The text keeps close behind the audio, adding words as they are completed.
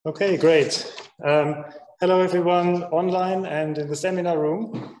Okay, great. Hello everyone online and in the seminar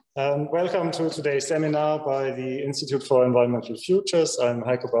room. Welcome to today's seminar by the Institute for Environmental Futures. I'm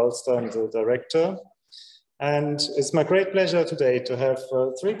Heiko Balster, I'm the director. And it's my great pleasure today to have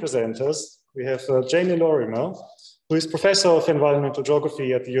three presenters. We have Jamie Lorimer, who is Professor of Environmental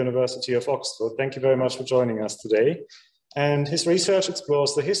Geography at the University of Oxford. Thank you very much for joining us today. And his research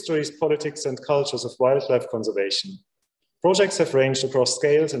explores the histories, politics, and cultures of wildlife conservation. Projects have ranged across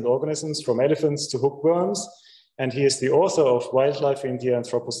scales and organisms from elephants to hookworms, and he is the author of Wildlife in the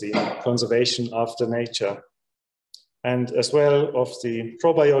Anthropocene, Conservation After Nature, and as well of the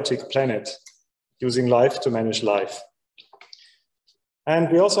Probiotic Planet, Using Life to Manage Life.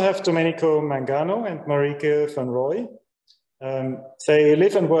 And we also have Domenico Mangano and Marieke van Rooy. They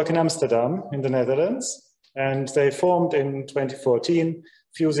live and work in Amsterdam in the Netherlands, and they formed in 2014,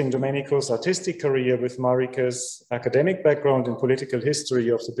 fusing Domenico's artistic career with Marieke's academic background in political history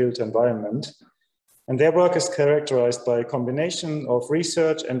of the built environment. And their work is characterized by a combination of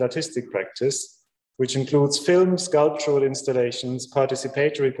research and artistic practice, which includes film, sculptural installations,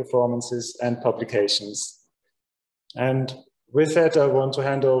 participatory performances, and publications. And with that, I want to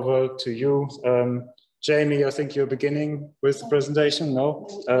hand over to you. Jamie, I think you're beginning with the presentation. No,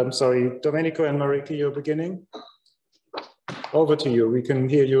 sorry, Domenico and Marieke, you're beginning. Over to you. We can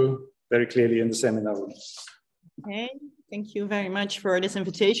hear you very clearly in the seminar room. Okay, thank you very much for this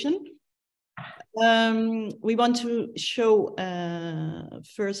invitation. We want to show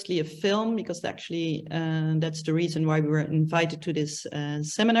firstly a film, because actually that's the reason why we were invited to this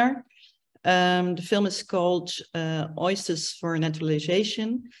seminar. The film is called Oysters for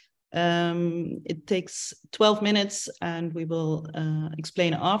Naturalization. It takes 12 minutes and we will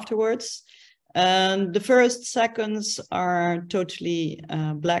explain afterwards. The first seconds are totally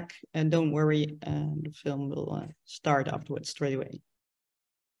black, and don't worry, the film will start afterwards straight away.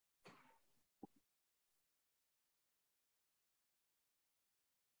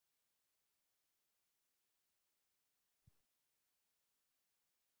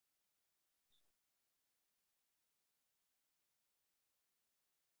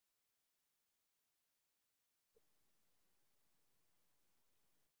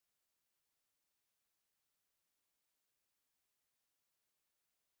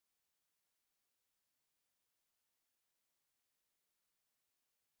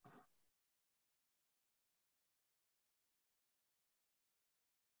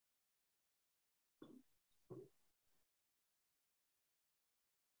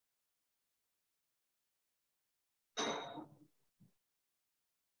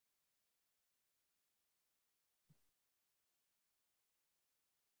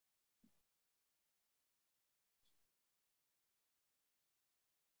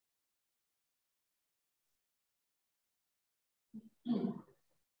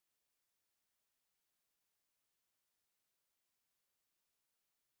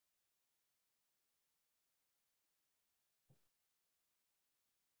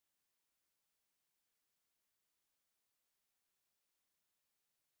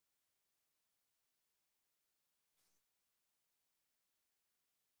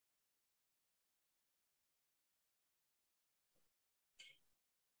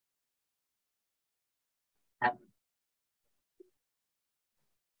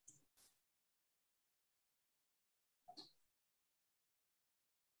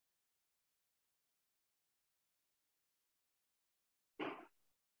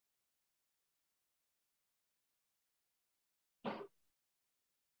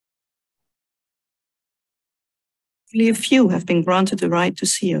 Only a few have been granted the right to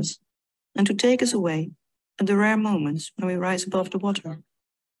see us and to take us away at the rare moments when we rise above the water.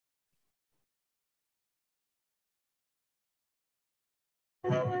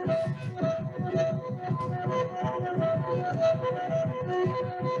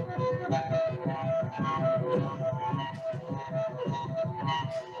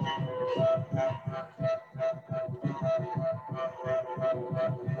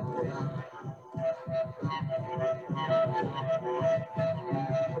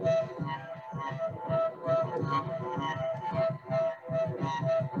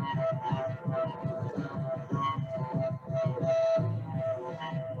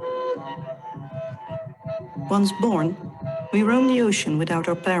 Once born, we roam the ocean without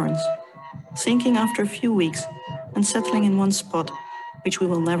our parents, sinking after a few weeks and settling in one spot, which we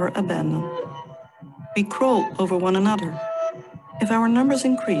will never abandon. We crawl over one another. If our numbers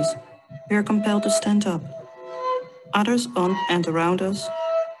increase, we are compelled to stand up. Others on and around us,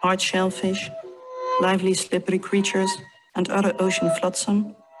 hard shellfish, lively slippery creatures, and other ocean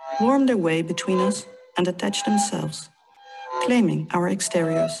flotsam, worm their way between us and attach themselves. claiming our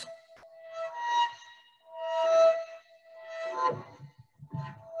exteriors.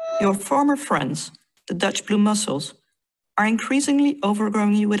 Your former friends, the Dutch blue mussels, are increasingly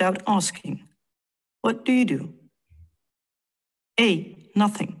overgrowing you without asking. What do you do? A.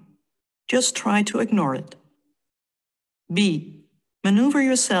 Nothing. Just try to ignore it. B. Maneuver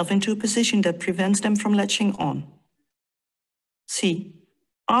yourself into a position that prevents them from latching on. C.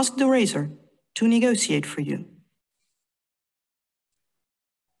 Ask the razor to negotiate for you.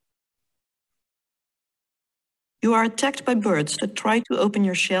 You are attacked by birds that try to open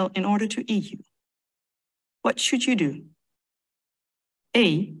your shell in order to eat you. What should you do?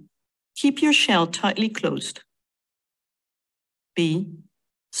 A. Keep your shell tightly closed. B.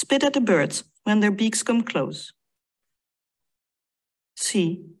 Spit at the birds when their beaks come close.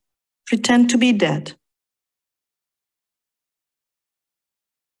 C. Pretend to be dead.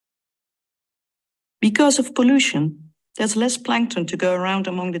 Because of pollution, there's less plankton to go around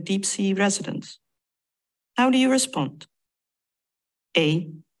among the deep sea residents. How do you respond? A.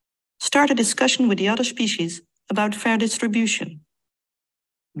 Start a discussion with the other species about fair distribution.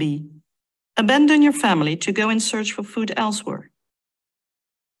 B. Abandon your family to go in search for food elsewhere.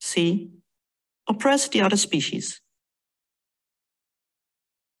 C. Oppress the other species.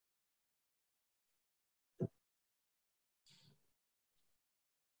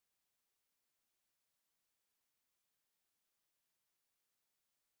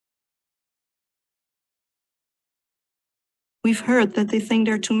 We've heard that they think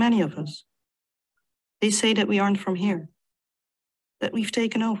there are too many of us. They say that we aren't from here, that we've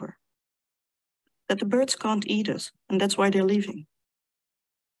taken over, that the birds can't eat us, and that's why they're leaving.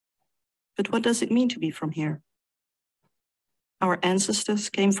 But what does it mean to be from here? Our ancestors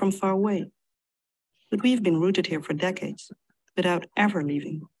came from far away, but we've been rooted here for decades, without ever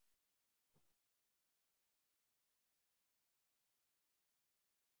leaving.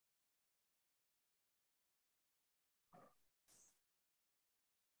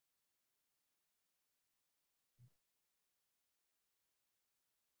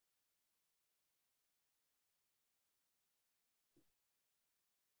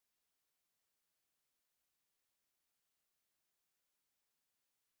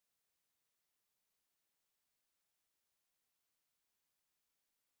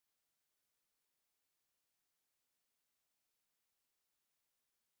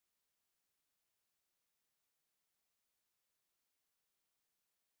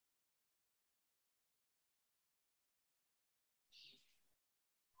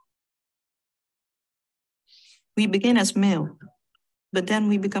 We begin as male, but then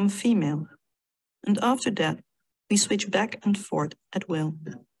we become female. And after that, we switch back and forth at will.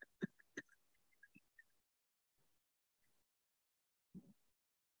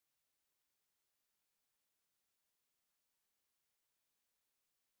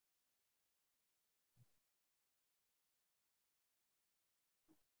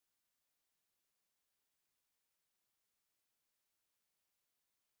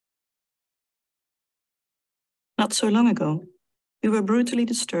 Not so long ago, we were brutally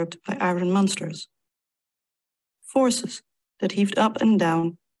disturbed by iron monsters. Forces that heaved up and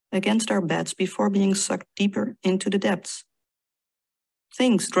down against our beds before being sucked deeper into the depths.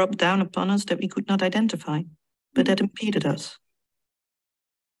 Things dropped down upon us that we could not identify, but that impeded us.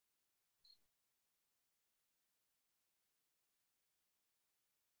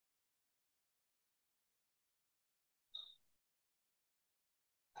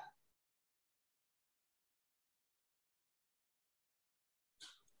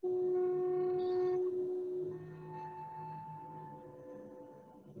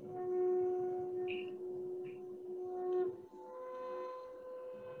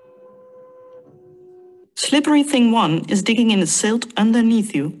 Slippery thing 1 is digging in the silt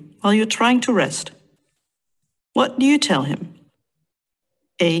underneath you while you're trying to rest. What do you tell him?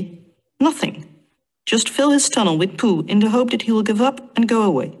 A. Nothing. Just fill his tunnel with poo in the hope that he will give up and go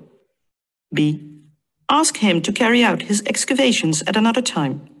away. B. Ask him to carry out his excavations at another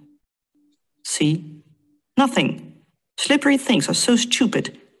time. C. Nothing. Slippery things are so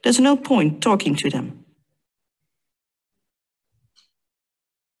stupid, there's no point talking to them.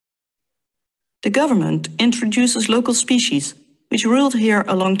 The government introduces local species, which ruled here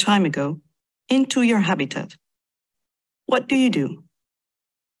a long time ago, into your habitat. What do you do?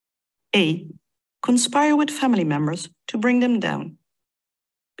 A. Conspire with family members to bring them down.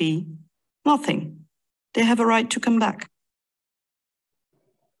 B. Nothing. They have a right to come back.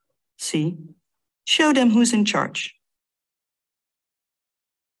 C. Show them who's in charge.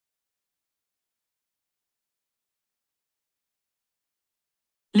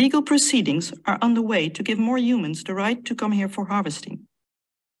 Legal proceedings are underway to give more humans the right to come here for harvesting.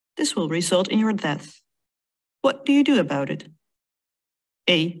 This will result in your death. What do you do about it?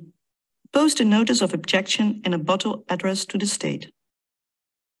 A. Post a notice of objection in a bottle addressed to the state.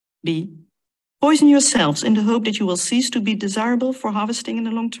 B. Poison yourselves in the hope that you will cease to be desirable for harvesting in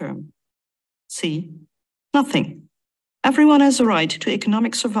the long term. C. Nothing. Everyone has a right to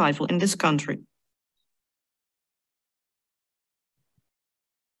economic survival in this country.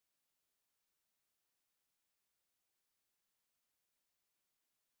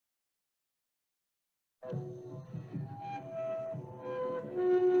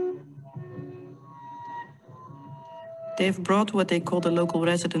 They've brought what they call the local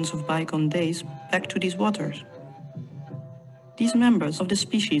residents of bygone days back to these waters. These members of the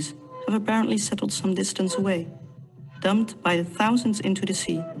species have apparently settled some distance away, dumped by the thousands into the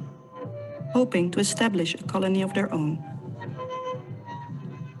sea, hoping to establish a colony of their own.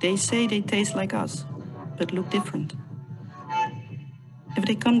 They say they taste like us, but look different. If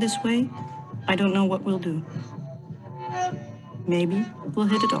they come this way, I don't know what we'll do. Maybe we'll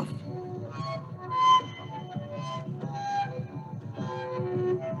hit it off.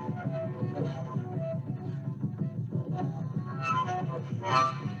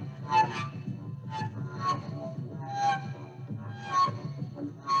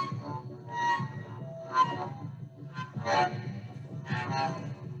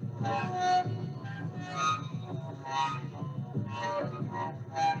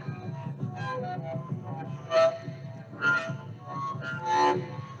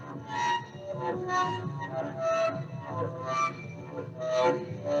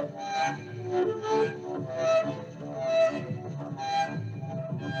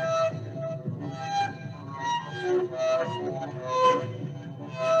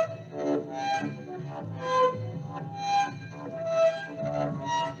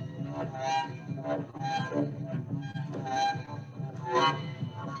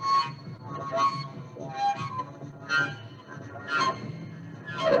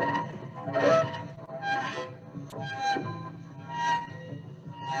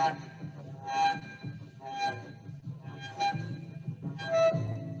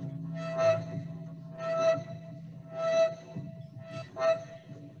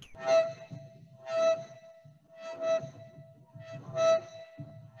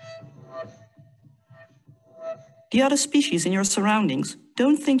 The other species in your surroundings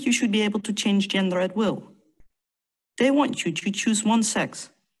don't think you should be able to change gender at will. They want you to choose one sex.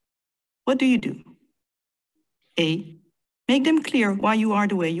 What do you do? A. Make them clear why you are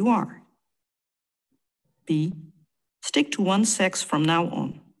the way you are. B. Stick to one sex from now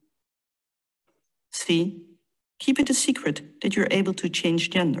on. C. Keep it a secret that you're able to change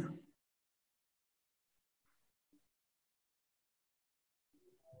gender.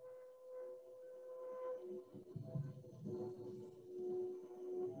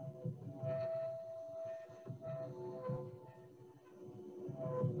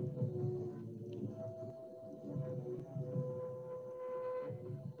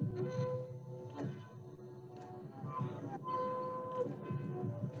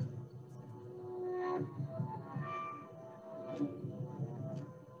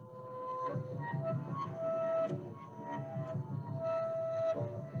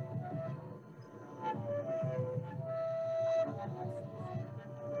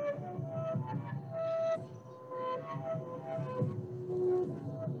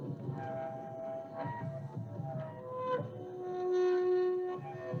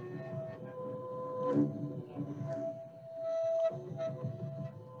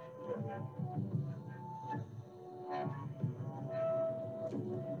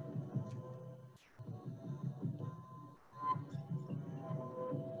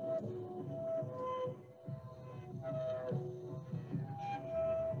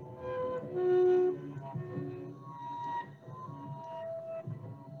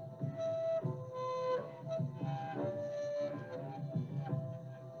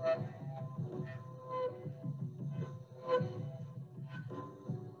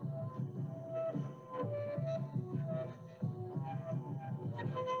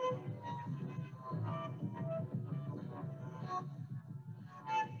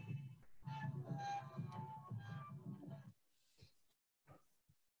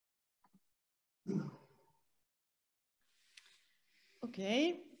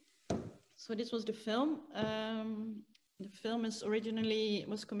 Okay, so this was the film. The film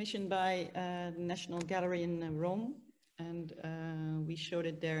was commissioned by the National Gallery in Rome, and we showed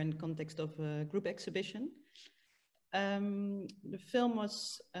it there in context of a group exhibition. The film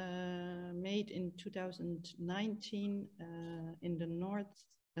was made in 2019 in the north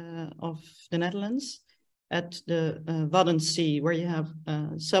of the Netherlands, at the Wadden Sea, where you have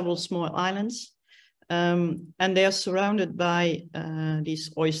several small islands. And they are surrounded by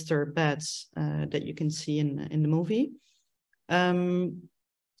these oyster beds that you can see in the movie.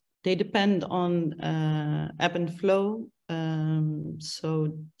 They depend on ebb and flow.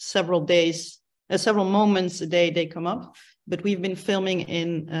 So several moments a day they come up, but we've been filming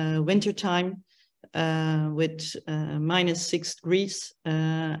in wintertime with -6 degrees,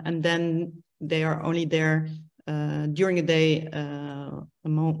 and then they are only there during the day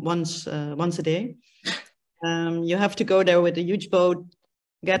once a day. You have to go there with a huge boat,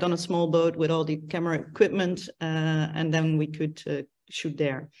 get on a small boat with all the camera equipment, and then we could shoot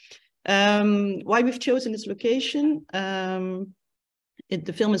there. Why we've chosen this location?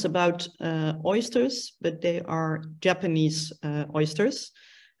 The film is about oysters, but they are Japanese oysters.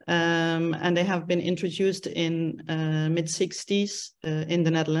 And they have been introduced in mid-60s in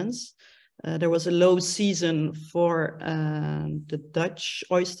the Netherlands. There was a low season for the Dutch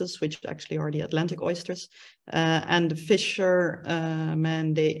oysters, which actually are the Atlantic oysters. And the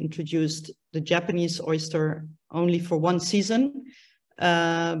fishermen, they introduced the Japanese oyster only for one season.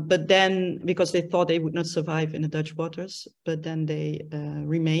 But then, because they thought they would not survive in the Dutch waters, but then they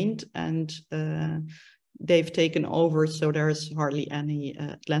remained, and they've taken over. So there's hardly any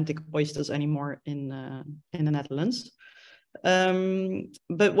Atlantic oysters anymore in the Netherlands.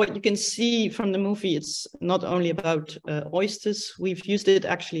 But what you can see from the movie, it's not only about oysters. We've used it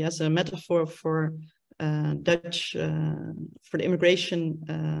actually as a metaphor for Dutch, for the immigration,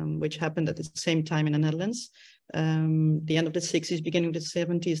 which happened at the same time in the Netherlands. The end of the 60s, beginning of the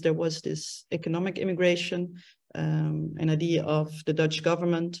 70s, there was this economic immigration, an idea of the Dutch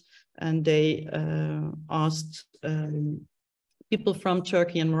government, and they asked people from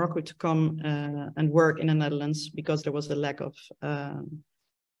Turkey and Morocco to come and work in the Netherlands because there was a lack of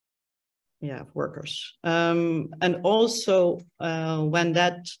workers. And also when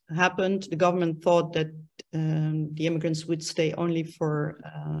that happened, the government thought that the immigrants would stay only for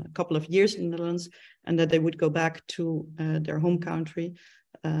a couple of years in the Netherlands and that they would go back to their home country.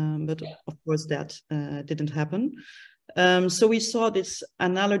 But of course that didn't happen. So we saw this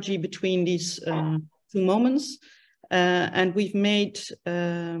analogy between these two moments. And we've made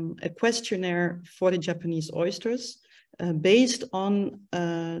a questionnaire for the Japanese oysters based on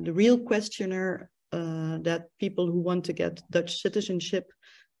the real questionnaire that people who want to get Dutch citizenship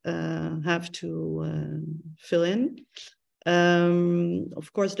have to fill in.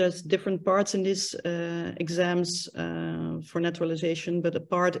 Of course, there's different parts in these exams for naturalization, but a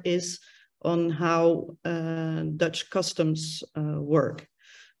part is on how Dutch customs work.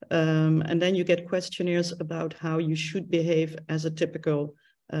 And then you get questionnaires about how you should behave as a typical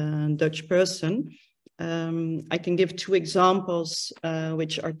Dutch person. I can give two examples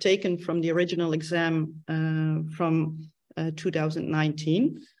which are taken from the original exam from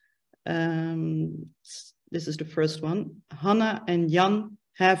 2019. This is the first one. Hannah and Jan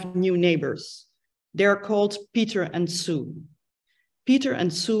have new neighbors. They're called Peter and Sue. Peter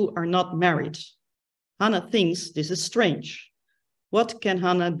and Sue are not married. Hannah thinks this is strange. What can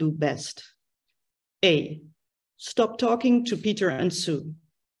Hannah do best? A, stop talking to Peter and Sue.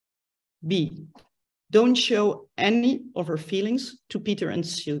 B, don't show any of her feelings to Peter and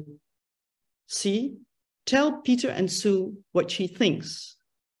Sue. C, tell Peter and Sue what she thinks.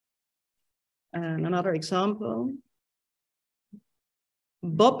 And another example.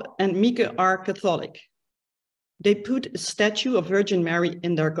 Bob and Mieke are Catholic. They put a statue of Virgin Mary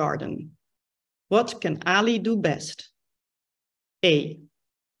in their garden. What can Ali do best? A,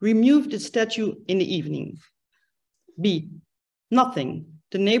 remove the statue in the evening. B, nothing.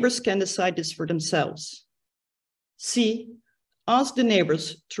 The neighbors can decide this for themselves. C, ask the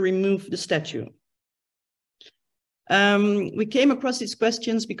neighbors to remove the statue. We came across these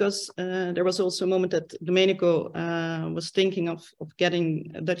questions because there was also a moment that Domenico was thinking of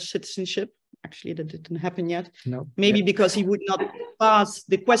getting a Dutch citizenship. Actually, that didn't happen yet. No. Maybe because he would not pass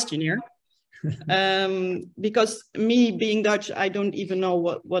the questionnaire. Because me being Dutch, I don't even know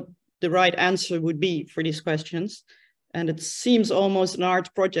what the right answer would be for these questions. And it seems almost an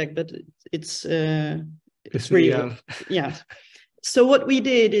art project, but it's really, yeah. So what we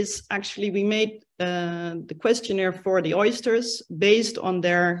did is actually we made the questionnaire for the oysters based on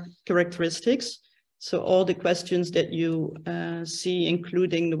their characteristics. So all the questions that you see,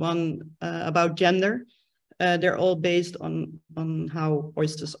 including the one about gender, they're all based on how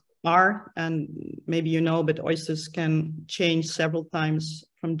oysters are. And maybe you know, but oysters can change several times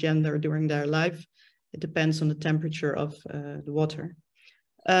from gender during their life. It depends on the temperature of the water.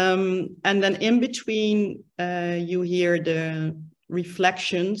 And then in between, you hear the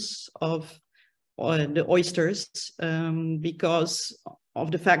reflections of the oysters because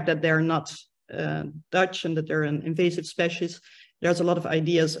of the fact that they're not Dutch and that they're an invasive species. There's a lot of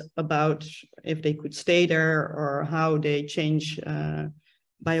ideas about if they could stay there or how they change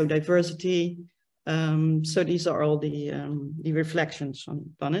biodiversity. So these are all the reflections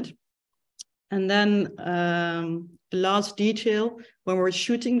on it. And then the last detail, when we were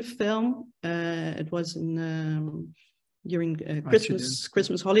shooting the film, it was during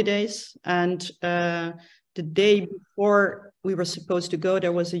Christmas holidays, and the day before we were supposed to go,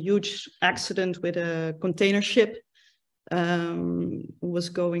 there was a huge accident with a container ship who was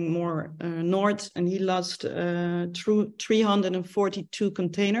going more north, and he lost 342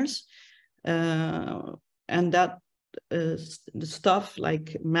 containers, and that the stuff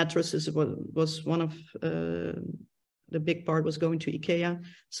like mattresses was one of the big part was going to IKEA.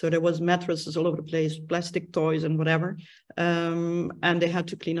 So there was mattresses all over the place, plastic toys and whatever. And they had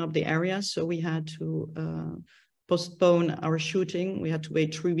to clean up the area. So we had to postpone our shooting. We had to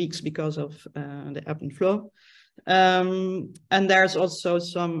wait 3 weeks because of the ebb and flow. And there's also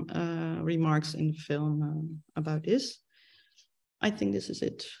some remarks in the film about this. I think this is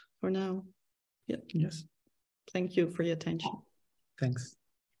it for now. Yeah. Yes. Thank you for your attention. Thanks.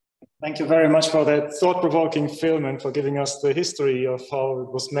 Thank you very much for that thought-provoking film and for giving us the history of how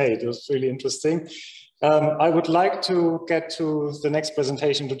it was made. It was really interesting. I would like to get to the next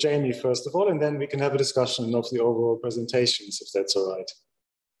presentation to Jamie first of all, and then we can have a discussion of the overall presentations, if that's all right.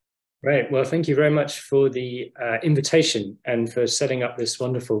 Great. Well, thank you very much for the invitation and for setting up this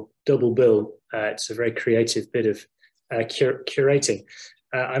wonderful double bill. It's a very creative bit of curating.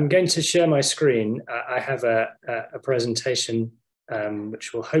 I'm going to share my screen. I have a presentation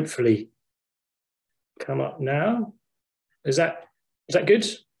which will hopefully come up now. Is that good?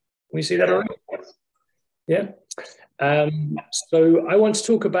 Can we see that all right? Yeah. So I want to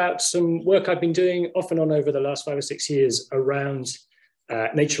talk about some work I've been doing off and on over the last 5 or 6 years around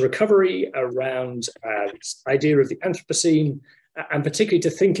nature recovery, around this idea of the Anthropocene, and particularly to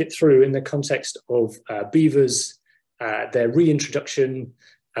think it through in the context of beavers, their reintroduction,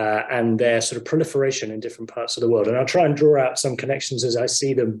 and their sort of proliferation in different parts of the world. And I'll try and draw out some connections as I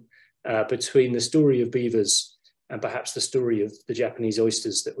see them between the story of beavers and perhaps the story of the Japanese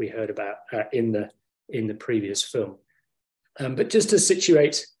oysters that we heard about in the previous film. But just to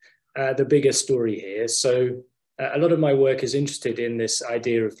situate the bigger story here, so a lot of my work is interested in this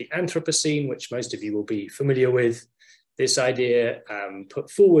idea of the Anthropocene, which most of you will be familiar with. This idea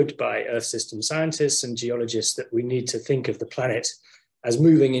put forward by Earth system scientists and geologists that we need to think of the planet as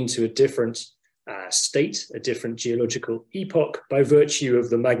moving into a different state, a different geological epoch by virtue of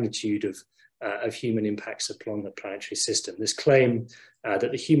the magnitude of human impacts upon the planetary system. This claim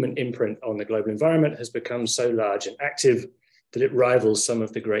that the human imprint on the global environment has become so large and active that it rivals some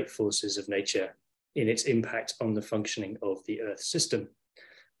of the great forces of nature in its impact on the functioning of the Earth system.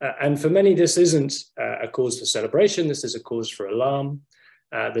 And for many, this isn't a cause for celebration, this is a cause for alarm.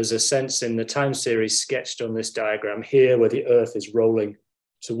 There's a sense in the time series sketched on this diagram here where the Earth is rolling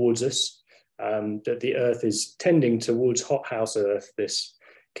towards us, that the Earth is tending towards hothouse Earth, this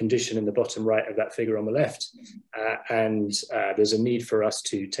condition in the bottom right of that figure on the left. And there's a need for us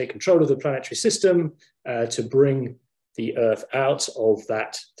to take control of the planetary system, to bring the Earth out of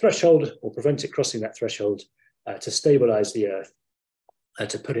that threshold or prevent it crossing that threshold, to stabilize the Earth,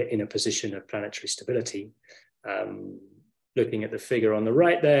 to put it in a position of planetary stability. Looking at the figure on the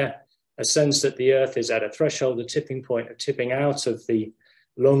right there, a sense that the Earth is at a threshold, a tipping point of tipping out of the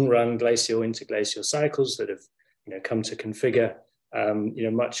long-run glacial interglacial cycles that have come to configure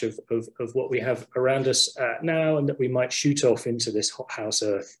much of what we have around us now, and that we might shoot off into this hothouse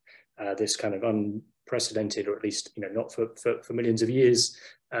Earth, this kind of unprecedented, or at least not for millions of years,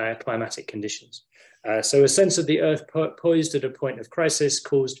 climatic conditions. So a sense of the Earth poised at a point of crisis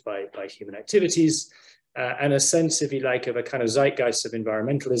caused by human activities, and a sense, if you like, of a kind of zeitgeist of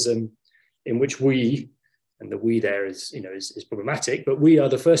environmentalism in which we, and the we there is problematic, but we are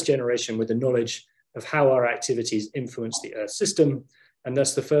the first generation with the knowledge of how our activities influence the Earth system, and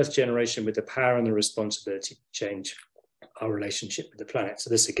thus the first generation with the power and the responsibility to change our relationship with the planet. So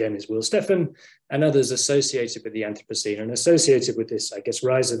this again is Will Steffen and others associated with the Anthropocene and associated with this, I guess,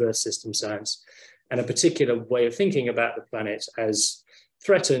 rise of Earth system science and a particular way of thinking about the planet as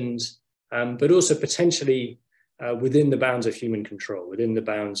threatened, but also potentially within the bounds of human control, within the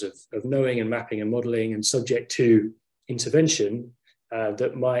bounds of knowing and mapping and modeling and subject to intervention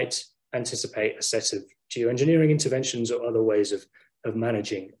that might anticipate a set of geoengineering interventions or other ways of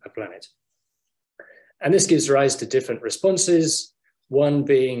managing a planet. And this gives rise to different responses. one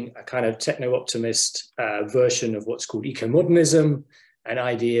being a kind of techno-optimist version of what's called eco-modernism, an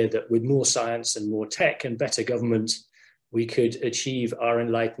idea that with more science and more tech and better government, we could achieve our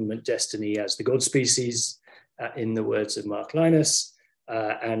enlightenment destiny as the God species, in the words of Mark Linus,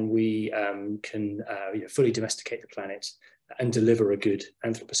 and we can fully domesticate the planet and deliver a good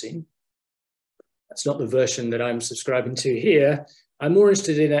Anthropocene. That's not the version that I'm subscribing to here. I'm more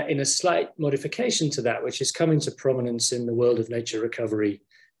interested in a slight modification to that, which is coming to prominence in the world of nature recovery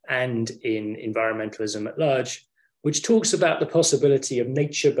and in environmentalism at large, which talks about the possibility of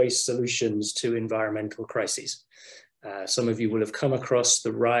nature-based solutions to environmental crises. Some of you will have come across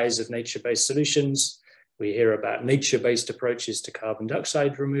the rise of nature-based solutions. We hear about nature-based approaches to carbon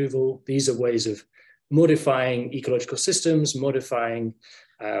dioxide removal. These are ways of modifying ecological systems, modifying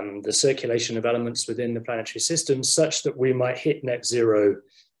the circulation of elements within the planetary system such that we might hit net zero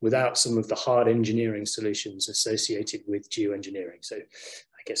without some of the hard engineering solutions associated with geoengineering. So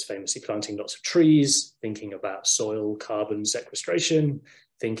I guess famously planting lots of trees, thinking about soil carbon sequestration,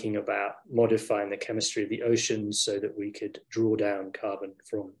 thinking about modifying the chemistry of the oceans so that we could draw down carbon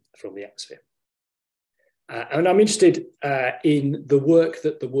from the atmosphere. And I'm interested in the work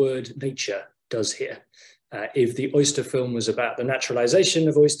that the word nature does here. If the oyster film was about the naturalization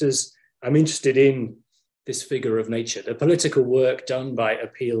of oysters, I'm interested in this figure of nature, the political work done by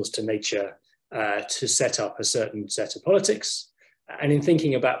appeals to nature to set up a certain set of politics. And in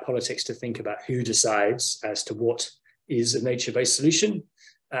thinking about politics, to think about who decides as to what is a nature-based solution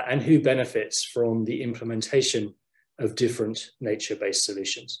and who benefits from the implementation of different nature-based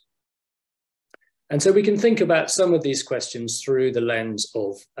solutions. And so we can think about some of these questions through the lens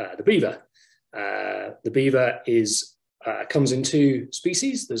of the beaver. The beaver comes in two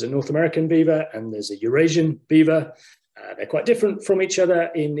species. There's a North American beaver and there's a Eurasian beaver. They're quite different from each other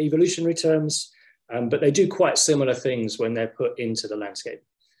in evolutionary terms, but they do quite similar things when they're put into the landscape.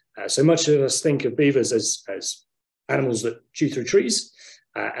 So much of us think of beavers as animals that chew through trees,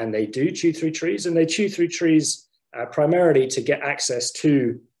 and they do chew through trees, and they chew through trees primarily to get access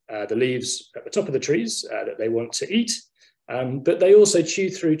to the leaves at the top of the trees that they want to eat. But they also chew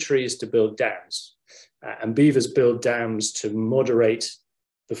through trees to build dams. And beavers build dams to moderate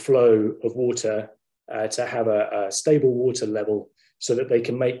the flow of water, to have a stable water level so that they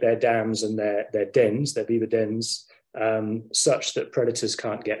can make their dams and their dens, their beaver dens, such that predators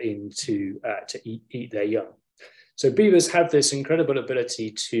can't get in to eat their young. So beavers have this incredible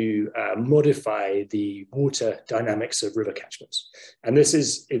ability to modify the water dynamics of river catchments. And this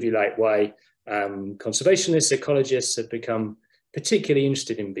is, if you like, why conservationists, ecologists have become particularly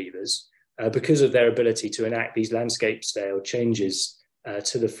interested in beavers because of their ability to enact these landscape scale changes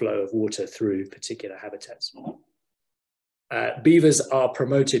to the flow of water through particular habitats. Beavers are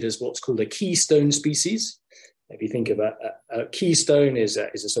promoted as what's called a keystone species. If you think of a keystone is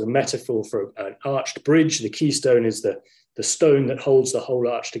a sort of metaphor for an arched bridge. The keystone is the stone that holds the whole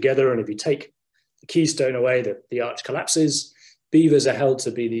arch together. And if you take the keystone away, the arch collapses. Beavers are held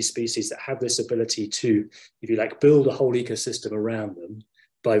to be these species that have this ability to, if you like, build a whole ecosystem around them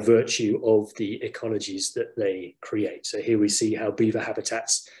by virtue of the ecologies that they create. So here we see how beaver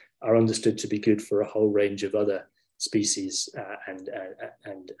habitats are understood to be good for a whole range of other species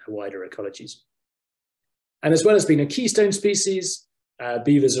and wider ecologies. And as well as being a keystone species,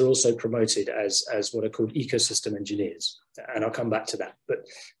 beavers are also promoted as what are called ecosystem engineers. And I'll come back to that.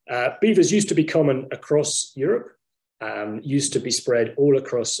 But beavers used to be common across Europe, used to be spread all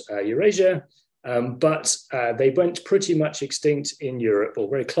across Eurasia, but they went pretty much extinct in Europe, or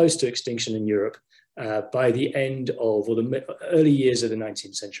very close to extinction in Europe, by the end of, or the early years of the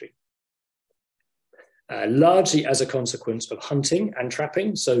 19th century. Largely as a consequence of hunting and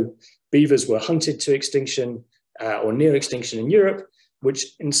trapping. So beavers were hunted to extinction or near extinction in Europe,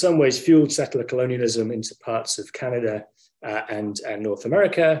 which in some ways fueled settler colonialism into parts of Canada and North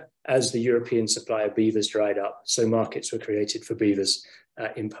America. As the European supply of beavers dried up, so markets were created for beavers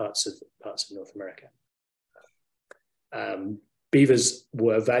in parts of North America. Beavers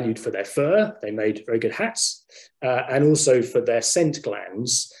were valued for their fur. They made very good hats, and also for their scent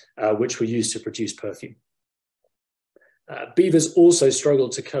glands, which were used to produce perfume. Beavers also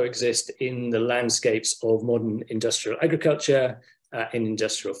struggled to coexist in the landscapes of modern industrial agriculture, in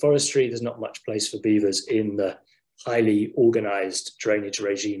industrial forestry. There's not much place for beavers in the highly organized drainage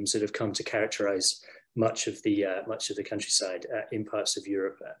regimes that have come to characterize much of the countryside in parts of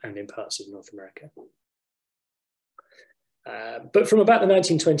Europe and in parts of North America. But from about the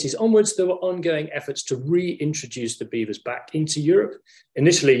 1920s onwards, there were ongoing efforts to reintroduce the beavers back into Europe,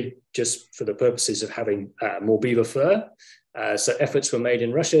 initially just for the purposes of having more beaver fur. So efforts were made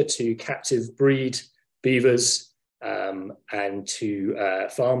in Russia to captive breed beavers and to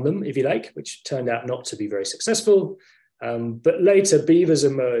farm them, if you like, which turned out not to be very successful. But later, beavers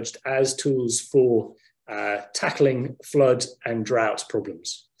emerged as tools for tackling flood and drought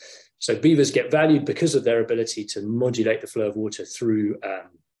problems. So beavers get valued because of their ability to modulate the flow of water through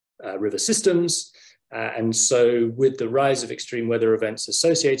river systems. And so with the rise of extreme weather events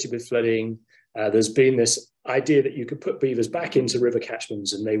associated with flooding, there's been this idea that you could put beavers back into river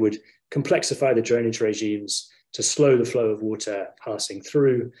catchments and they would complexify the drainage regimes to slow the flow of water passing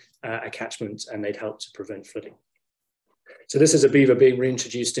through a catchment, and they'd help to prevent flooding. So this is a beaver being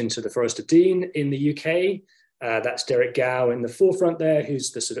reintroduced into the Forest of Dean in the UK. That's Derek Gow in the forefront there,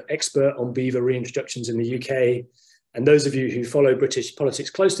 who's the sort of expert on beaver reintroductions in the UK. And those of you who follow British politics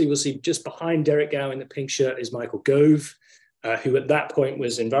closely will see just behind Derek Gow in the pink shirt is Michael Gove, who at that point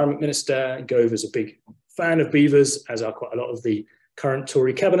was Environment Minister. Gove is a big fan of beavers, as are quite a lot of the current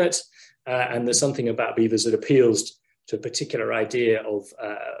Tory cabinet. And there's something about beavers that appeals to a particular idea of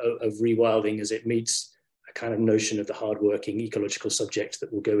rewilding as it meets a kind of notion of the hardworking ecological subject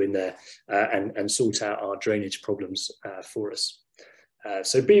that will go in there and sort out our drainage problems for us.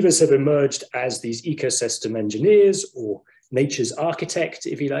 So beavers have emerged as these ecosystem engineers, or nature's architect,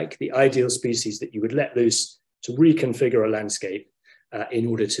 if you like, the ideal species that you would let loose to reconfigure a landscape in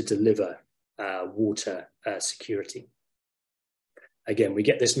order to deliver water security. Again, we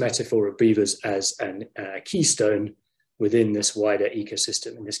get this metaphor of beavers as a keystone within this wider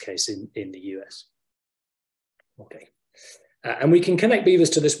ecosystem, in this case in the US. Okay. And we can connect beavers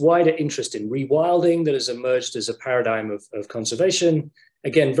to this wider interest in rewilding that has emerged as a paradigm of conservation.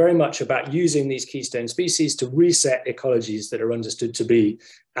 Again, very much about using these keystone species to reset ecologies that are understood to be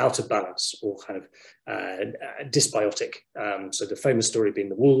out of balance or kind of dysbiotic. So the famous story being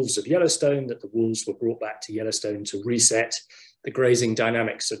the wolves of Yellowstone, that the wolves were brought back to Yellowstone to reset the grazing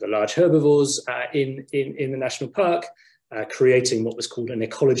dynamics of the large herbivores in the national park, creating what was called an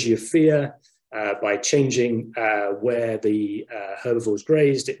ecology of fear. By changing where the herbivores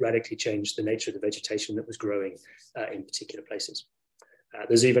grazed, it radically changed the nature of the vegetation that was growing in particular places.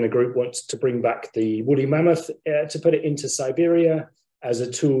 There's even a group wants to bring back the woolly mammoth to put it into Siberia as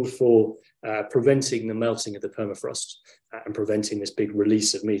a tool for preventing the melting of the permafrost and preventing this big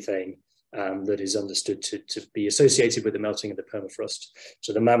release of methane that is understood to be associated with the melting of the permafrost.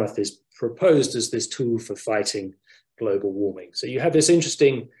 So the mammoth is proposed as this tool for fighting global warming. So you have this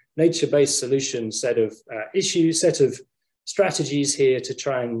interesting nature-based solution set of set of strategies here to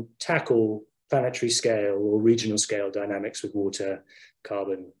try and tackle planetary scale or regional scale dynamics with water,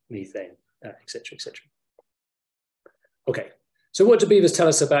 carbon, methane, et cetera, et cetera. Okay, so what do beavers tell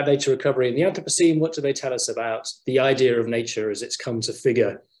us about nature recovery in the Anthropocene? What do they tell us about the idea of nature as it's come to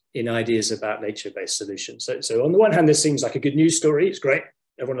figure in ideas about nature-based solutions? So on the one hand, this seems like a good news story. It's great.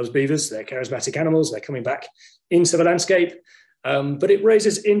 Everyone loves beavers. They're charismatic animals. They're coming back into the landscape. But it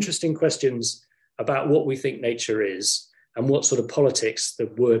raises interesting questions about what we think nature is and what sort of politics the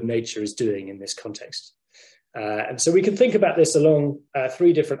word nature is doing in this context. And so we can think about this along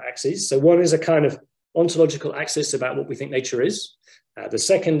three different axes. So one is a kind of ontological axis about what we think nature is. The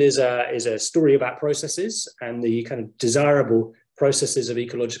second is a story about processes and the kind of desirable processes of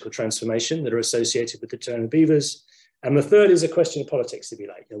ecological transformation that are associated with the turn of beavers. And the third is a question of politics, if you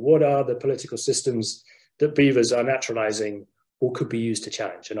like. What are the political systems that beavers are naturalizing or could be used to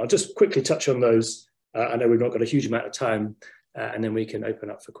challenge? And I'll just quickly touch on those. I know we've not got a huge amount of time, and then we can open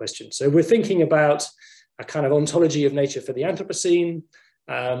up for questions. So we're thinking about a kind of ontology of nature for the Anthropocene.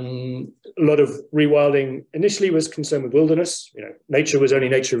 A lot of rewilding initially was concerned with wilderness. Nature was only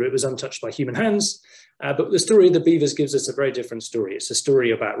nature if it was untouched by human hands. But the story of the beavers gives us a very different story. It's a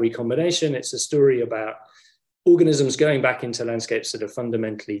story about recombination. It's a story about organisms going back into landscapes that are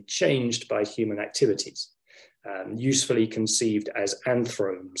fundamentally changed by human activities. Usefully conceived as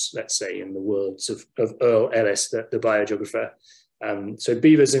anthromes, let's say, in the words of Earl Ellis, the biogeographer. So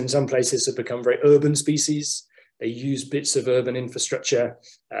beavers in some places have become very urban species. They use bits of urban infrastructure.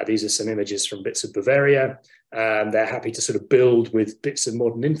 These are some images from bits of Bavaria. They're happy to sort of build with bits of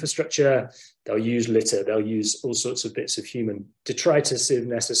modern infrastructure. They'll use litter. They'll use all sorts of bits of human to try to, if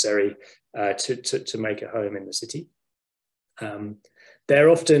necessary, to make a home in the city. They're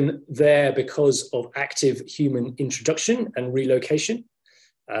often there because of active human introduction and relocation.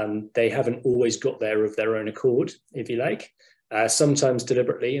 They haven't always got there of their own accord, if you like, sometimes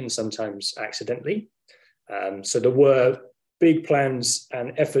deliberately and sometimes accidentally. So there were big plans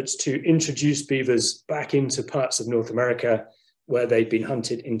and efforts to introduce beavers back into parts of North America where they'd been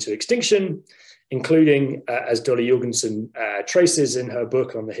hunted into extinction, including, as Dolly Jorgensen traces in her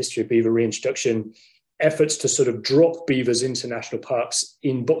book on the history of beaver reintroduction, efforts to sort of drop beavers into national parks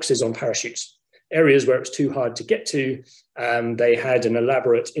in boxes on parachutes areas where it was too hard to get to, they had an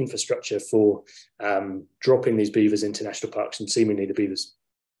elaborate infrastructure for dropping these beavers into national parks, and seemingly the beavers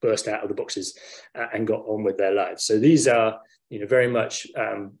burst out of the boxes and got on with their lives. So these are, very much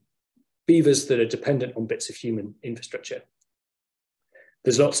beavers that are dependent on bits of human infrastructure.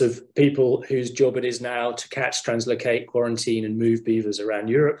 There's lots of people whose job it is now to catch, translocate, quarantine, and move beavers around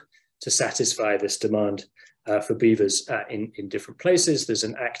Europe to satisfy this demand for beavers in different places. There's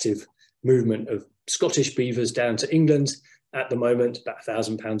an active movement of Scottish beavers down to England at the moment. About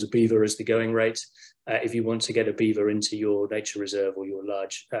 £1,000 a beaver is the going rate if you want to get a beaver into your nature reserve or your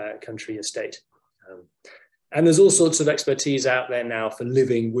large country estate. And there's all sorts of expertise out there now for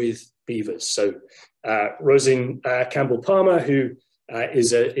living with beavers. So Rosine Campbell-Palmer, who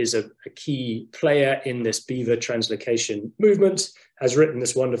is a key player in this beaver translocation movement, has written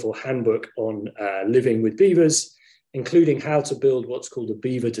this wonderful handbook on living with beavers, including how to build what's called a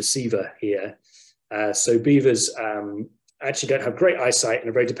beaver deceiver here. So beavers actually don't have great eyesight and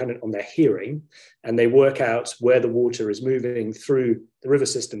are very dependent on their hearing, and they work out where the water is moving through the river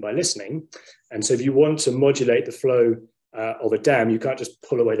system by listening. And so if you want to modulate the flow of a dam, you can't just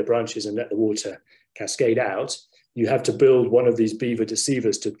pull away the branches and let the water cascade out. You have to build one of these beaver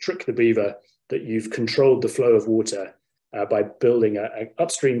deceivers to trick the beaver that you've controlled the flow of water by building an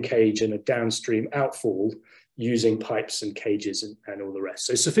upstream cage and a downstream outfall using pipes and cages and all the rest.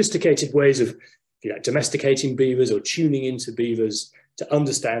 So sophisticated ways of domesticating beavers or tuning into beavers to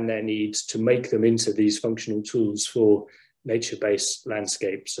understand their needs, to make them into these functional tools for nature-based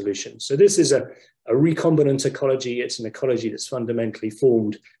landscape solutions. So this is a recombinant ecology. It's an ecology that's fundamentally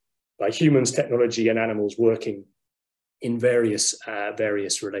formed by humans, technology, and animals working in various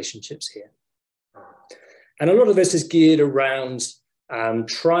relationships here. And a lot of this is geared around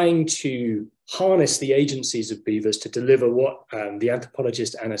trying to harness the agencies of beavers to deliver what the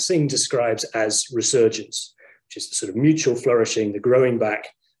anthropologist Anna Singh describes as resurgence, which is the sort of mutual flourishing, the growing back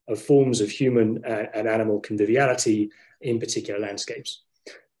of forms of human and animal conviviality in particular landscapes.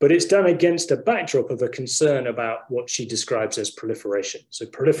 But it's done against a backdrop of a concern about what she describes as proliferation. So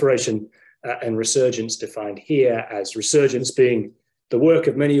proliferation and resurgence defined here as resurgence being the work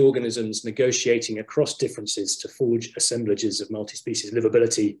of many organisms negotiating across differences to forge assemblages of multi-species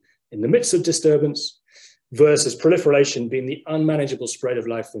livability in the midst of disturbance, versus proliferation being the unmanageable spread of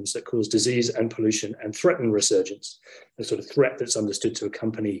life forms that cause disease and pollution and threaten resurgence, the sort of threat that's understood to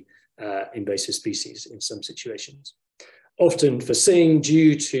accompany invasive species in some situations. Often for Singh,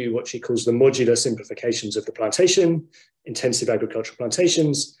 due to what she calls the modular simplifications of the plantation, intensive agricultural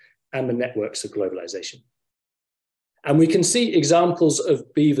plantations, and the networks of globalization. And we can see examples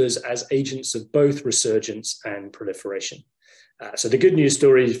of beavers as agents of both resurgence and proliferation. So the good news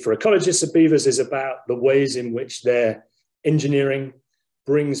story for ecologists of beavers is about the ways in which their engineering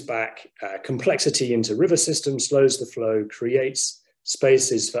brings back complexity into river systems, slows the flow, creates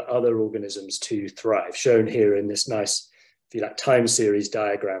spaces for other organisms to thrive, shown here in this nice, if you like, time series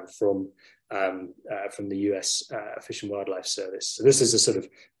diagram from the US Fish and Wildlife Service. So this is a sort of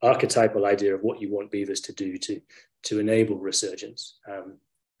archetypal idea of what you want beavers to do to enable resurgence.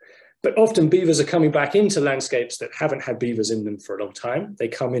 But often beavers are coming back into landscapes that haven't had beavers in them for a long time. They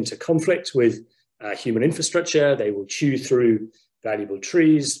come into conflict with human infrastructure. They will chew through valuable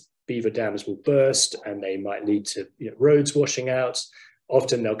trees. Beaver dams will burst and they might lead to roads washing out.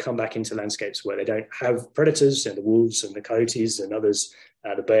 Often they'll come back into landscapes where they don't have predators, the wolves and the coyotes and others,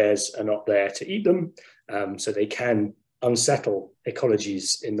 the bears are not there to eat them. So they can unsettle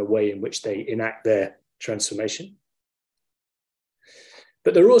ecologies in the way in which they enact their transformation.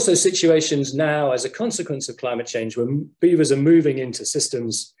 But there are also situations now as a consequence of climate change when beavers are moving into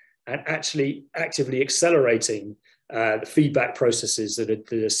systems and actually actively accelerating the feedback processes that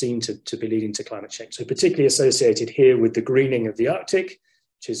are seen to be leading to climate change. So particularly associated here with the greening of the Arctic,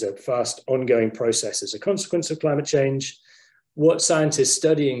 which is a fast ongoing process as a consequence of climate change. What scientists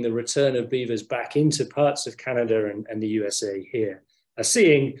studying the return of beavers back into parts of Canada and the USA here are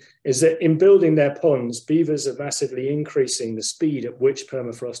seeing is that in building their ponds, beavers are massively increasing the speed at which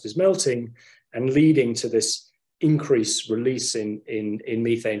permafrost is melting and leading to this increased release in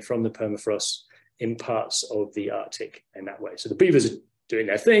methane from the permafrost in parts of the Arctic in that way. So the beavers are doing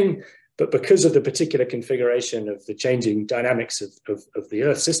their thing, but because of the particular configuration of the changing dynamics of the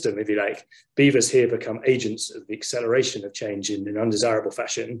Earth system, if you like, beavers here become agents of the acceleration of change in an undesirable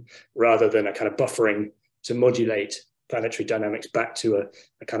fashion, rather than a kind of buffering to modulate planetary dynamics back to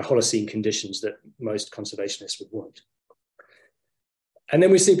a kind of Holocene conditions that most conservationists would want. And then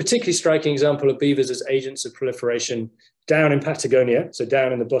we see a particularly striking example of beavers as agents of proliferation down in Patagonia, so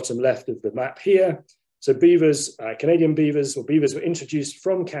down in the bottom left of the map here. So beavers, Canadian beavers, or beavers were introduced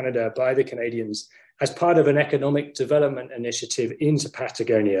from Canada by the Canadians as part of an economic development initiative into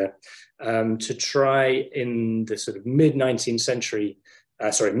Patagonia to try in the sort of mid-20th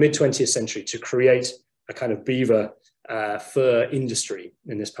century to create a kind of beaver fur industry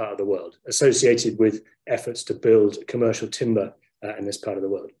in this part of the world, associated with efforts to build commercial timber in this part of the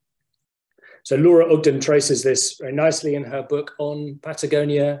world. So Laura Ogden traces this very nicely in her book on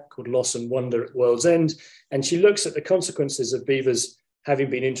Patagonia called Loss and Wonder at World's End. And she looks at the consequences of beavers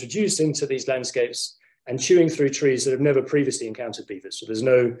having been introduced into these landscapes and chewing through trees that have never previously encountered beavers. So there's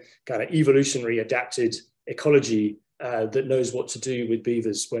no kind of evolutionary adapted ecology that knows what to do with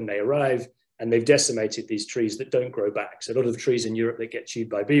beavers when they arrive. And they've decimated these trees that don't grow back. So a lot of the trees in Europe that get chewed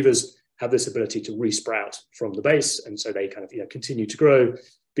by beavers have this ability to resprout from the base. And so they kind of continue to grow.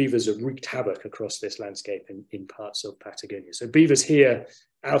 Beavers have wreaked havoc across this landscape in parts of Patagonia. So beavers here,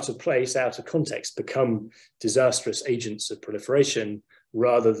 out of place, out of context, become disastrous agents of proliferation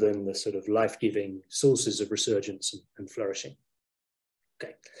rather than the sort of life-giving sources of resurgence and flourishing.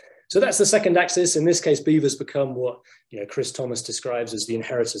 Okay, so that's the second axis. In this case, beavers become what Chris Thomas describes as the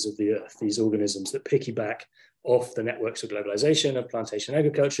inheritors of the earth, these organisms that piggyback off the networks of globalization, of plantation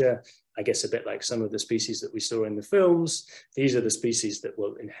agriculture. I guess a bit like some of the species that we saw in the films. These are the species that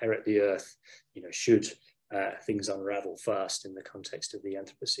will inherit the earth, should things unravel fast in the context of the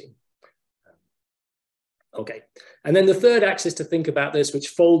Anthropocene. Okay, and then the third axis to think about this, which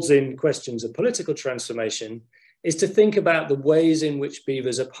folds in questions of political transformation, is to think about the ways in which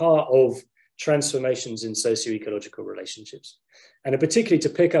beavers are part of transformations in socio-ecological relationships. And particularly to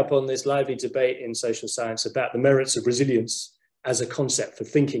pick up on this lively debate in social science about the merits of resilience as a concept for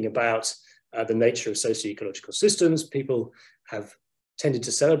thinking about the nature of socio-ecological systems. People have tended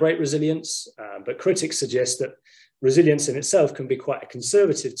to celebrate resilience, but critics suggest that resilience in itself can be quite a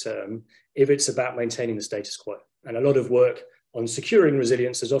conservative term if it's about maintaining the status quo. And a lot of work on securing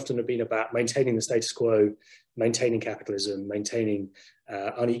resilience has often been about maintaining the status quo, maintaining capitalism, maintaining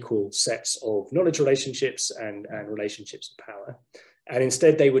unequal sets of knowledge relationships and relationships of power. And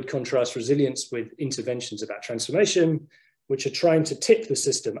instead they would contrast resilience with interventions about transformation, which are trying to tip the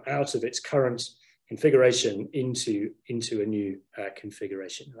system out of its current configuration into a new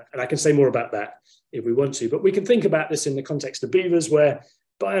configuration. And I can say more about that if we want to, but we can think about this in the context of beavers, where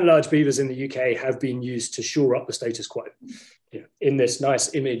by and large beavers in the UK have been used to shore up the status quo. In this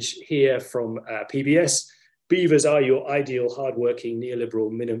nice image here from PBS, beavers are your ideal hardworking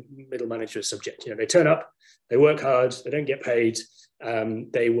neoliberal middle manager subject. They turn up, they work hard, they don't get paid,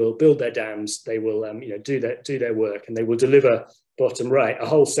 they will build their dams, they will do their work, and they will deliver, bottom right, a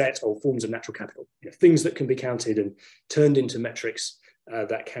whole set of forms of natural capital, things that can be counted and turned into metrics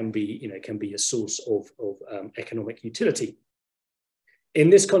that can be a source of economic utility. In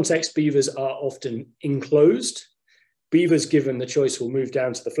this context, beavers are often enclosed. Beavers, given the choice, will move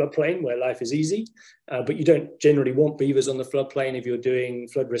down to the floodplain where life is easy, but you don't generally want beavers on the floodplain if you're doing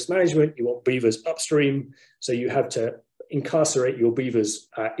flood risk management. You want beavers upstream, so you have to incarcerate your beavers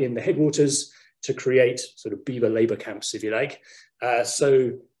in the headwaters to create sort of beaver labor camps, if you like.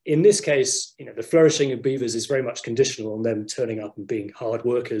 So in this case, the flourishing of beavers is very much conditional on them turning up and being hard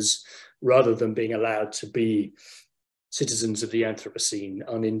workers rather than being allowed to be citizens of the Anthropocene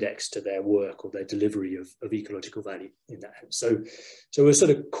unindexed to their work or their delivery of ecological value in that sense. So a sort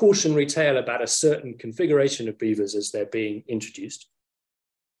of cautionary tale about a certain configuration of beavers as they're being introduced.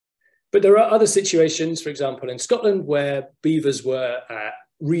 But there are other situations, for example, in Scotland, where beavers were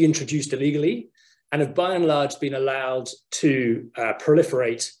reintroduced illegally and have by and large been allowed to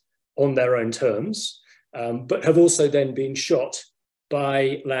proliferate on their own terms, but have also then been shot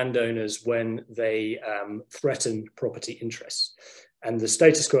by landowners when they threaten property interests. And the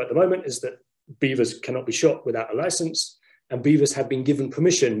status quo at the moment is that beavers cannot be shot without a license, and beavers have been given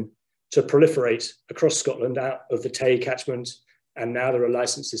permission to proliferate across Scotland out of the Tay catchment, and now there are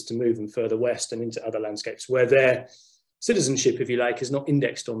licenses to move them further west and into other landscapes where their citizenship, if you like, is not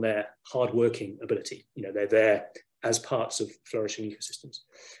indexed on their hardworking ability. They're there as parts of flourishing ecosystems.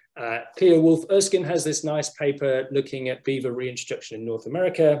 Cleo Wolf Erskine has this nice paper looking at beaver reintroduction in North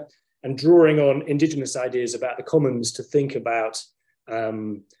America and drawing on indigenous ideas about the commons to think about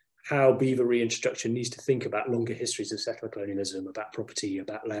how beaver reintroduction needs to think about longer histories of settler colonialism, about property,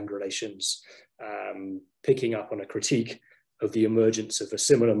 about land relations, picking up on a critique of the emergence of a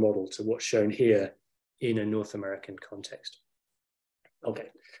similar model to what's shown here in a North American context. Okay.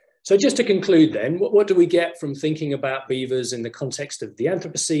 So just to conclude then, what do we get from thinking about beavers in the context of the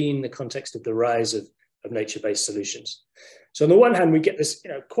Anthropocene, the context of the rise of nature-based solutions? So on the one hand, we get this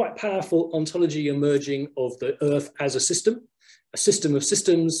quite powerful ontology emerging of the earth as a system of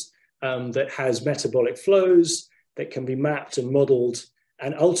systems, that has metabolic flows that can be mapped and modeled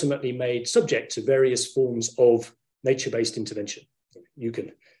and ultimately made subject to various forms of nature-based intervention. You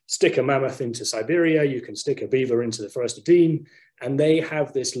can stick a mammoth into Siberia, you can stick a beaver into the Forest of Dean, and they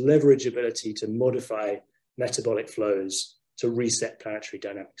have this leverage ability to modify metabolic flows to reset planetary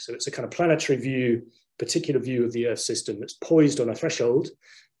dynamics. So it's a kind of planetary view, particular view of the Earth system that's poised on a threshold,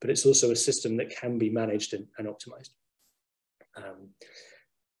 but it's also a system that can be managed and optimized.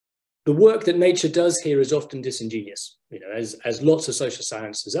 The work that nature does here is often disingenuous. As lots of social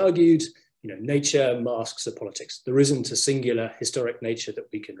science has argued, nature masks a politics. There isn't a singular historic nature that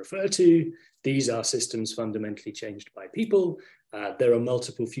we can refer to. These are systems fundamentally changed by people. There are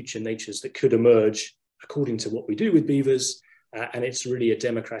multiple future natures that could emerge according to what we do with beavers. And it's really a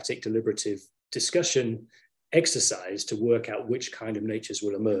democratic, deliberative discussion exercise to work out which kind of natures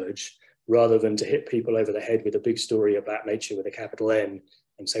will emerge, rather than to hit people over the head with a big story about nature with a capital N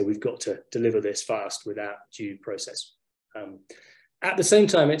and say we've got to deliver this fast without due process. At the same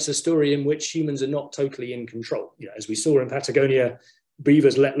time, it's a story in which humans are not totally in control. As we saw in Patagonia,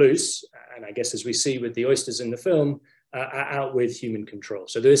 beavers let loose, and I guess as we see with the oysters in the film, are out with human control.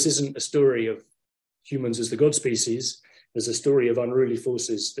 So this isn't a story of humans as the god species. There's a story of unruly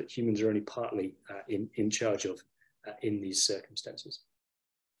forces that humans are only partly in charge of in these circumstances.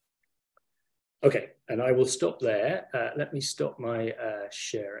 Okay, and I will stop there. Let me stop my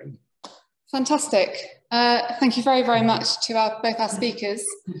sharing. Fantastic. Thank you very, very much to both our speakers.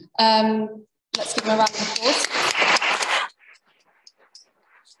 Let's give them a round of applause.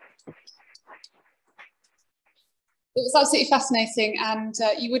 It was absolutely fascinating, and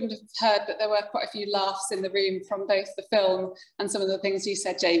you wouldn't have heard that there were quite a few laughs in the room from both the film and some of the things you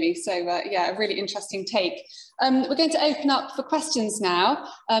said, Jamie. So yeah, a really interesting take. We're going to open up for questions now.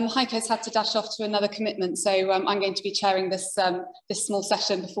 Heiko's had to dash off to another commitment, so I'm going to be chairing this, this small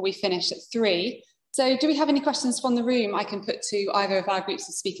session before we finish at 3. So do we have any questions from the room I can put to either of our groups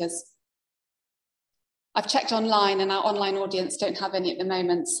of speakers? I've checked online and our online audience don't have any at the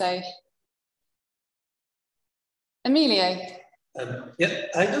moment, so. Emilio. Yeah,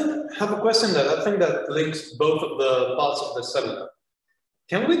 I do have a question that I think that links both of the parts of the seminar.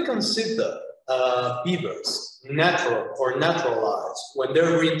 Can we consider beavers natural or naturalized when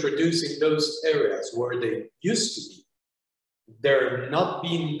they're reintroducing those areas where they used to be? They're not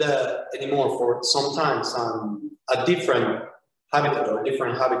being there anymore for sometimes a different habitat or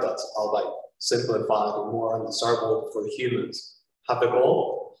different habitats, albeit simplified or more undesirable for humans, have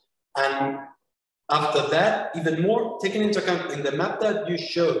evolved. And after that, even more, taking into account in the map that you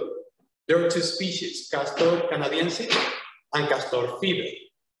showed, there are 2 species, Castor canadiensis and Castor fever.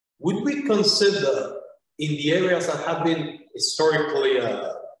 Would we consider in the areas that have been historically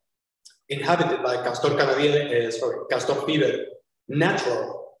inhabited by Castor canadiensis, Castor fever,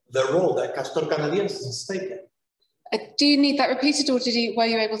 natural, the role that Castor canadiensis has taken? Do you need that repeated, or were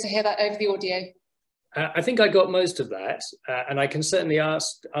you able to hear that over the audio? I think I got most of that, and I can certainly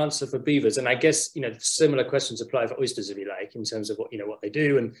answer for beavers. And I guess similar questions apply for oysters, if you like, in terms of what they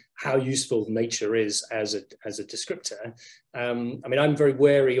do and how useful nature is as a descriptor. I mean, I'm very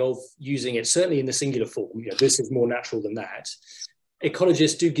wary of using it certainly in the singular form. This is more natural than that.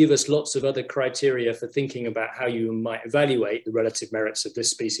 Ecologists do give us lots of other criteria for thinking about how you might evaluate the relative merits of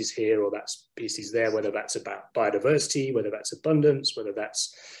this species here or that species there, whether that's about biodiversity, whether that's abundance, whether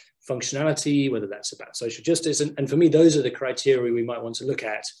that's functionality, whether that's about social justice. And for me, those are the criteria we might want to look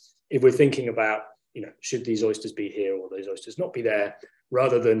at if we're thinking about, should these oysters be here or those oysters not be there,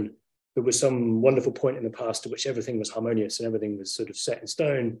 rather than there was some wonderful point in the past at which everything was harmonious and everything was sort of set in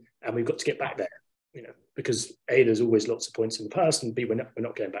stone, and we've got to get back there, because A, there's always lots of points in the past, and B, we're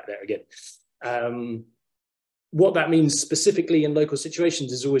not going back there again. What that means specifically in local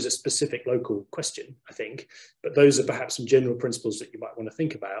situations is always a specific local question, I think. But those are perhaps some general principles that you might want to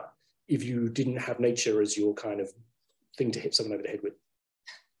think about if you didn't have nature as your kind of thing to hit someone over the head with.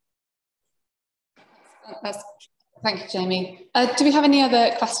 Thank you, Jamie. Do we have any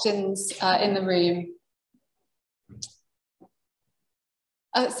other questions in the room?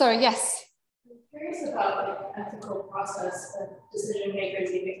 Sorry, yes. I'm curious about the ethical process of decision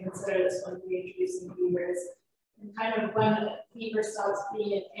makers even consider this when reintroducing beavers. And kind of when a beaver stops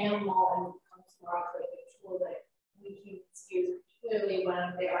being an animal and becomes more of like a tool that we humans use, particularly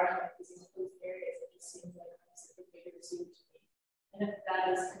when they are like using those areas, it just seems like a specific bigger suit to me. And if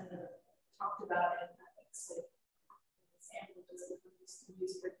that is kind of talked about in ethics, like example, does it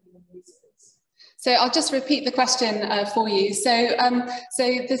use for human reasons? So I'll just repeat the question for you. So,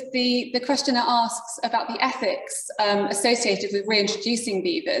 the questioner asks about the ethics associated with reintroducing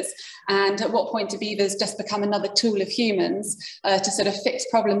beavers, and at what point do beavers just become another tool of humans to sort of fix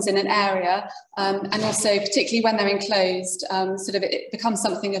problems in an area, and also particularly when they're enclosed, sort of it becomes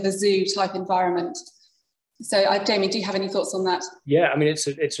something of a zoo type environment. So, Jamie, do you have any thoughts on that? Yeah, I mean,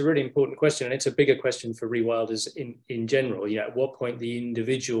 it's a really important question, and it's a bigger question for rewilders in general. You know, at what point the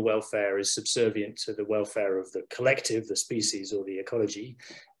individual welfare is subservient to the welfare of the collective, the species, or the ecology.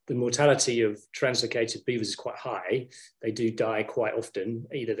 The mortality of translocated beavers is quite high. They do die quite often.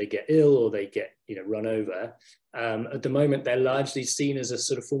 Either they get ill or they get, you know, run over. At the moment, they're largely seen as a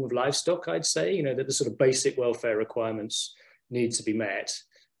sort of form of livestock, I'd say. You know, that the sort of basic welfare requirements need to be met.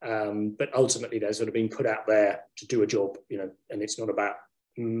 But ultimately they're sort of being put out there to do a job, you know, and it's not about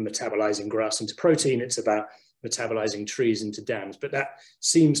metabolizing grass into protein, it's about metabolizing trees into dams. But that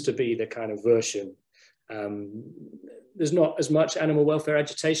seems to be the kind of version. There's not as much animal welfare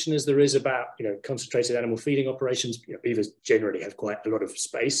agitation as there is about, you know, concentrated animal feeding operations. You know, beavers generally have quite a lot of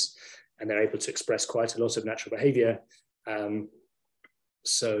space and they're able to express quite a lot of natural behavior.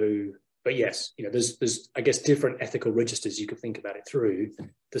 But yes, you know, there's I guess different ethical registers you could think about it through.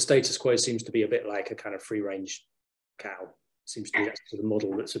 The status quo seems to be a bit like a kind of free range cow. Seems to be that sort of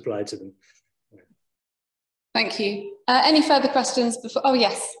model that's applied to them. Thank you. Any further questions before? Oh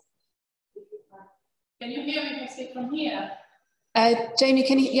yes. Can you hear me? Can I speak from here? Jamie,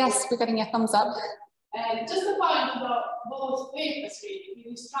 can you? Yes, we're getting a thumbs up. Just a point about both papers, really. It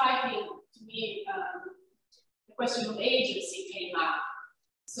was striking to me. The question of agency came up.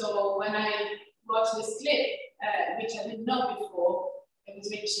 So when I watched this clip, which I didn't know before, it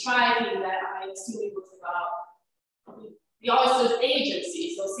was very striking that I assumed it was about the Oysters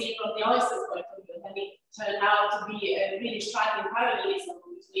agency. So see from the Oysters point of view, and it turned out to be a really striking parallelism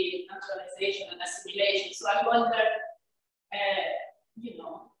between naturalization and assimilation. So I wonder, you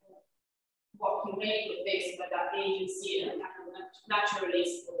know, what you make with this, but that agency and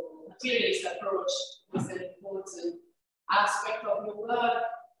naturalist or materialist approach was an important aspect of your work.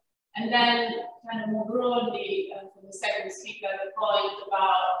 And then, kind of more broadly, from the second speaker, the point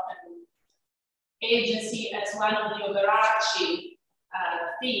about agency as one of the overarching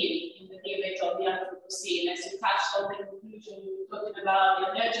themes in the debate of the Anthropocene. As you touched on the conclusion, you were talking about the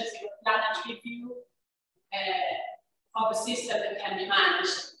emergency of planetary view of a system that can be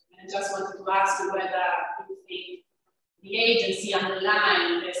managed. And I just wanted to ask you whether you think the agency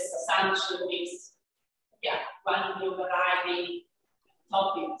underlying this assumption is, yeah, one of the overriding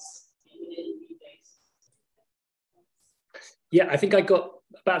topics in the debate. Yeah, I think I got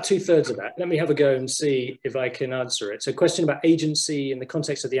about 2/3 of that. Let me have a go and see if I can answer it. So a question about agency in the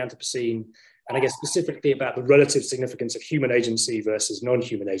context of the Anthropocene, and I guess specifically about the relative significance of human agency versus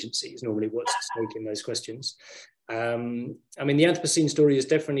non-human agency is normally what's at stake in those questions. I mean, the Anthropocene story is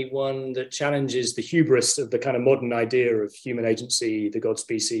definitely one that challenges the hubris of the kind of modern idea of human agency, the God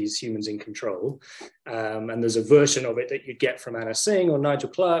species, humans in control. And there's a version of it that you'd get from Anna Singh or Nigel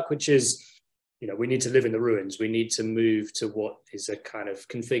Clarke, which is, you know, we need to live in the ruins. We need to move to what is a kind of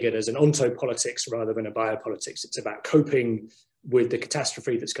configured as an ontopolitics rather than a biopolitics. It's about coping with the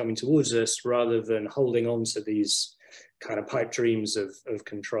catastrophe that's coming towards us rather than holding on to these kind of pipe dreams of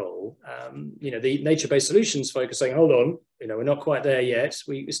control. You know, the nature-based solutions focus saying, hold on, you know, we're not quite there yet.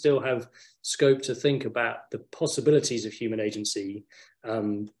 We still have scope to think about the possibilities of human agency,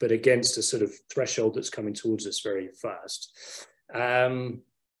 but against a sort of threshold that's coming towards us very fast.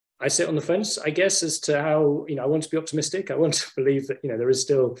 I sit on the fence, I guess, as to how, you know, I want to be optimistic. I want to believe that, you know, there is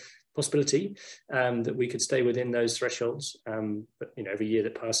still possibility that we could stay within those thresholds. But, you know, every year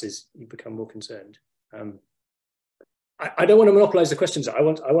that passes, you become more concerned. I don't want to monopolize the questions. I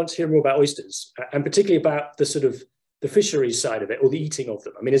want to hear more about oysters, and particularly about the sort of the fisheries side of it, or the eating of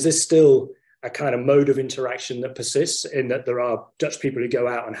them. I mean, is this still a kind of mode of interaction that persists, in that there are Dutch people who go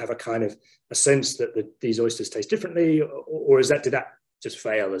out and have a kind of a sense that these oysters taste differently, or is that, did that just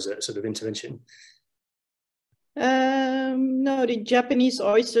fail as a sort of intervention? No, the Japanese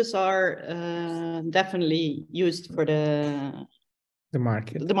oysters are definitely used for the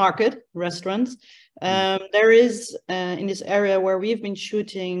market restaurants. There is in this area where we've been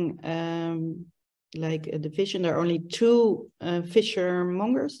shooting like a division, there are only 2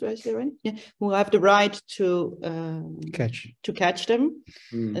 fishermongers, do I say right? Yeah, who have the right to catch them.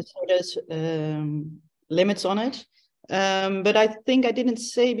 So there's limits on it. But I think I didn't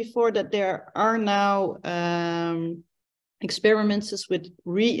say before that there are now experiments with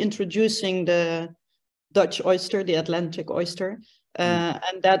reintroducing the Dutch oyster, the Atlantic oyster,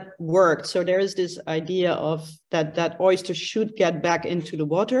 and that worked. So there is this idea of that oyster should get back into the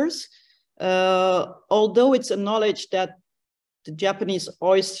waters. although it's acknowledged that the Japanese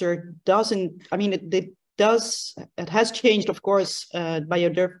oyster doesn't, I mean, it has changed, of course,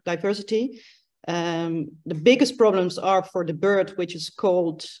 biodiversity. The biggest problems are for the bird, which is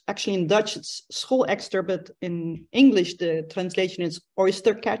called, actually in Dutch, it's schoolekster, but in English, the translation is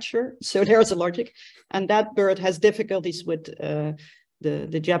oyster catcher. So there's a logic. And that bird has difficulties with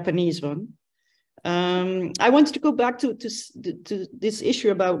the Japanese one. I wanted to go back to this issue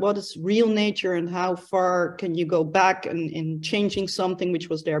about what is real nature and how far can you go back in changing something which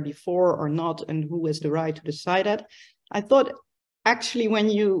was there before or not, and who has the right to decide that. I thought, actually, when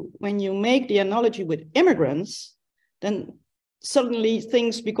you make the analogy with immigrants, then suddenly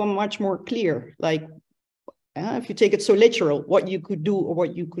things become much more clear. Like if you take it so literal, what you could do or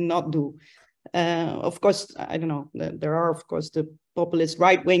what you could not do. Of course, I don't know, there are, of course, the populist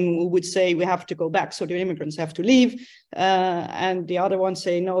right wing who would say we have to go back, so the immigrants have to leave. And the other ones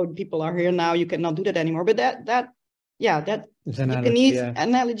say, no, people are here now, you cannot do that anymore. But that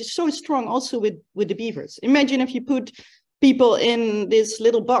analogy is so strong also with the beavers. Imagine if you put people in this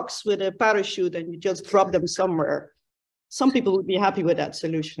little box with a parachute and you just drop them somewhere. Some people would be happy with that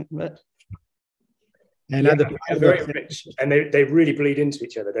solution, but. And yeah, they're very rich, and they really bleed into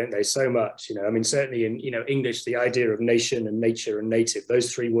each other, don't they? So much, you know. I mean, certainly in English, the idea of nation and nature and native,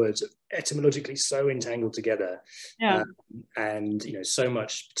 those three words are etymologically so entangled together. Yeah. And so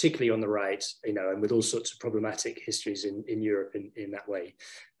much, particularly on the right, and with all sorts of problematic histories in Europe in that way.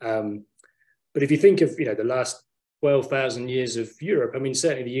 But if you think of the last 12,000 years of Europe, I mean,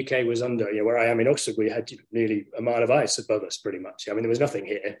 certainly the UK was under, where I am in Oxford, we had nearly a mile of ice above us, pretty much. I mean, there was nothing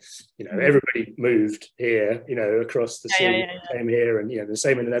here. Everybody moved here, across the sea, came here, and the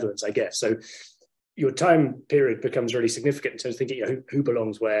same in the Netherlands, I guess. So your time period becomes really significant in terms of thinking, who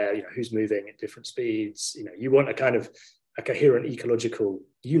belongs where, who's moving at different speeds. You want a kind of a coherent ecological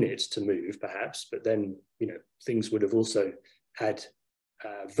unit to move, perhaps, but then things would have also had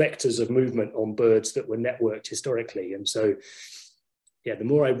vectors of movement on birds that were networked historically. And so, the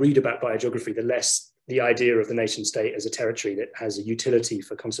more I read about biogeography, the less the idea of the nation state as a territory that has a utility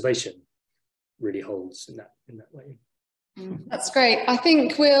for conservation really holds in that way. That's great. I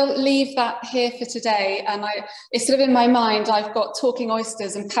think we'll leave that here for today. And it's sort of in my mind, I've got talking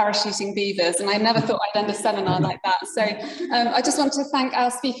oysters and parachuting beavers, and I never thought I'd end a seminar like that. So I just want to thank our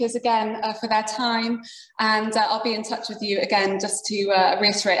speakers again for their time, and I'll be in touch with you again just to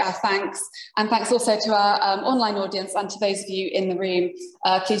reiterate our thanks. And thanks also to our online audience and to those of you in the room.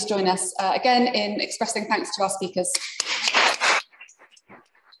 Please join us again in expressing thanks to our speakers.